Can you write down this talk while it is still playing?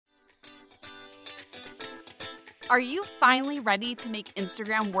Are you finally ready to make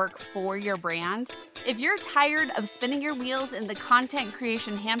Instagram work for your brand? If you're tired of spinning your wheels in the content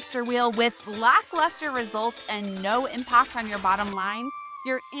creation hamster wheel with lackluster results and no impact on your bottom line,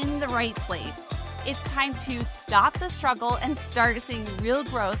 you're in the right place. It's time to stop the struggle and start seeing real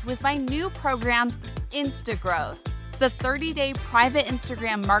growth with my new program, InstaGrowth, the 30-day private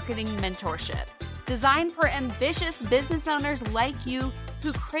Instagram marketing mentorship, designed for ambitious business owners like you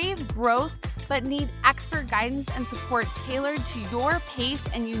who crave growth but need expert guidance and support tailored to your pace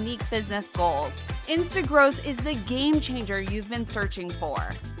and unique business goals. InstaGrowth is the game changer you've been searching for.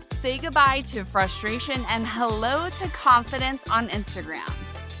 Say goodbye to frustration and hello to confidence on Instagram.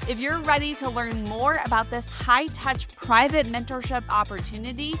 If you're ready to learn more about this high-touch private mentorship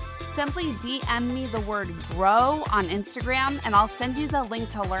opportunity, simply DM me the word GROW on Instagram and I'll send you the link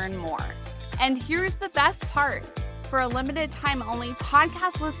to learn more. And here's the best part. For a limited time only,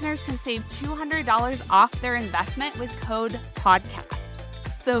 podcast listeners can save $200 off their investment with code PODCAST.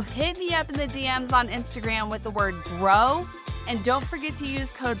 So hit me up in the DMs on Instagram with the word GROW, and don't forget to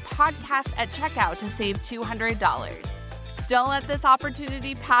use code PODCAST at checkout to save $200. Don't let this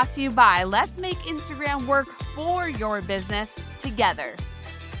opportunity pass you by. Let's make Instagram work for your business together.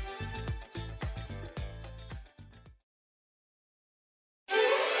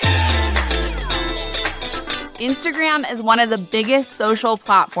 Instagram is one of the biggest social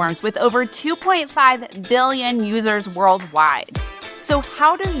platforms with over 2.5 billion users worldwide. So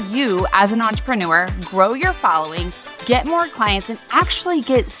how do you, as an entrepreneur, grow your following, get more clients, and actually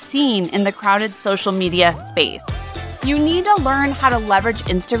get seen in the crowded social media space? You need to learn how to leverage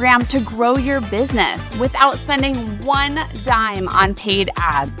Instagram to grow your business without spending one dime on paid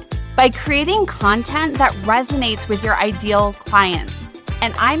ads by creating content that resonates with your ideal clients.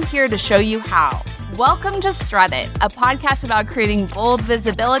 And I'm here to show you how. Welcome to Strut, a podcast about creating bold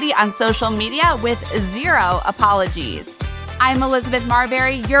visibility on social media with zero apologies. I'm Elizabeth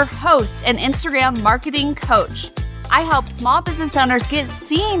Marbury, your host and Instagram marketing coach. I help small business owners get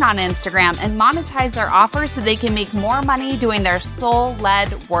seen on Instagram and monetize their offers so they can make more money doing their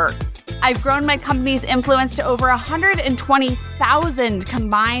soul-led work. I've grown my company's influence to over 120,000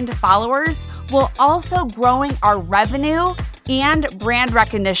 combined followers, while also growing our revenue and brand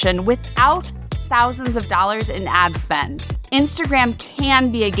recognition without thousands of dollars in ad spend. Instagram can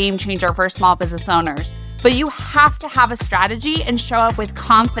be a game changer for small business owners, but you have to have a strategy and show up with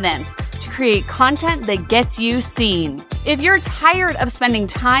confidence to create content that gets you seen. If you're tired of spending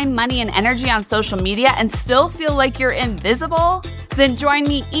time, money, and energy on social media and still feel like you're invisible, then join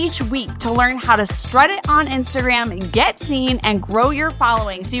me each week to learn how to strut it on Instagram, get seen, and grow your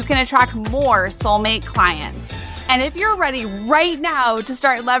following so you can attract more soulmate clients. And if you're ready right now to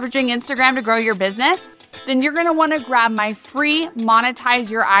start leveraging Instagram to grow your business, then you're going to want to grab my free Monetize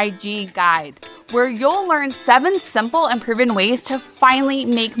Your IG guide, where you'll learn 7 simple and proven ways to finally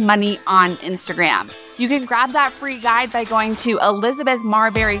make money on Instagram. You can grab that free guide by going to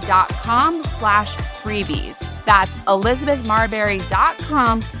elizabethmarbury.com/freebies. That's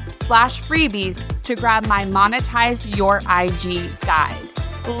elizabethmarbury.com/freebies to grab my Monetize Your IG guide.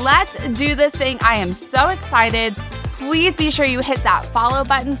 Let's do this thing. I am so excited. Please be sure you hit that follow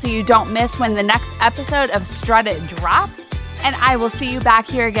button so you don't miss when the next episode of Strut It drops. And I will see you back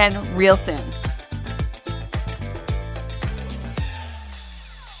here again real soon.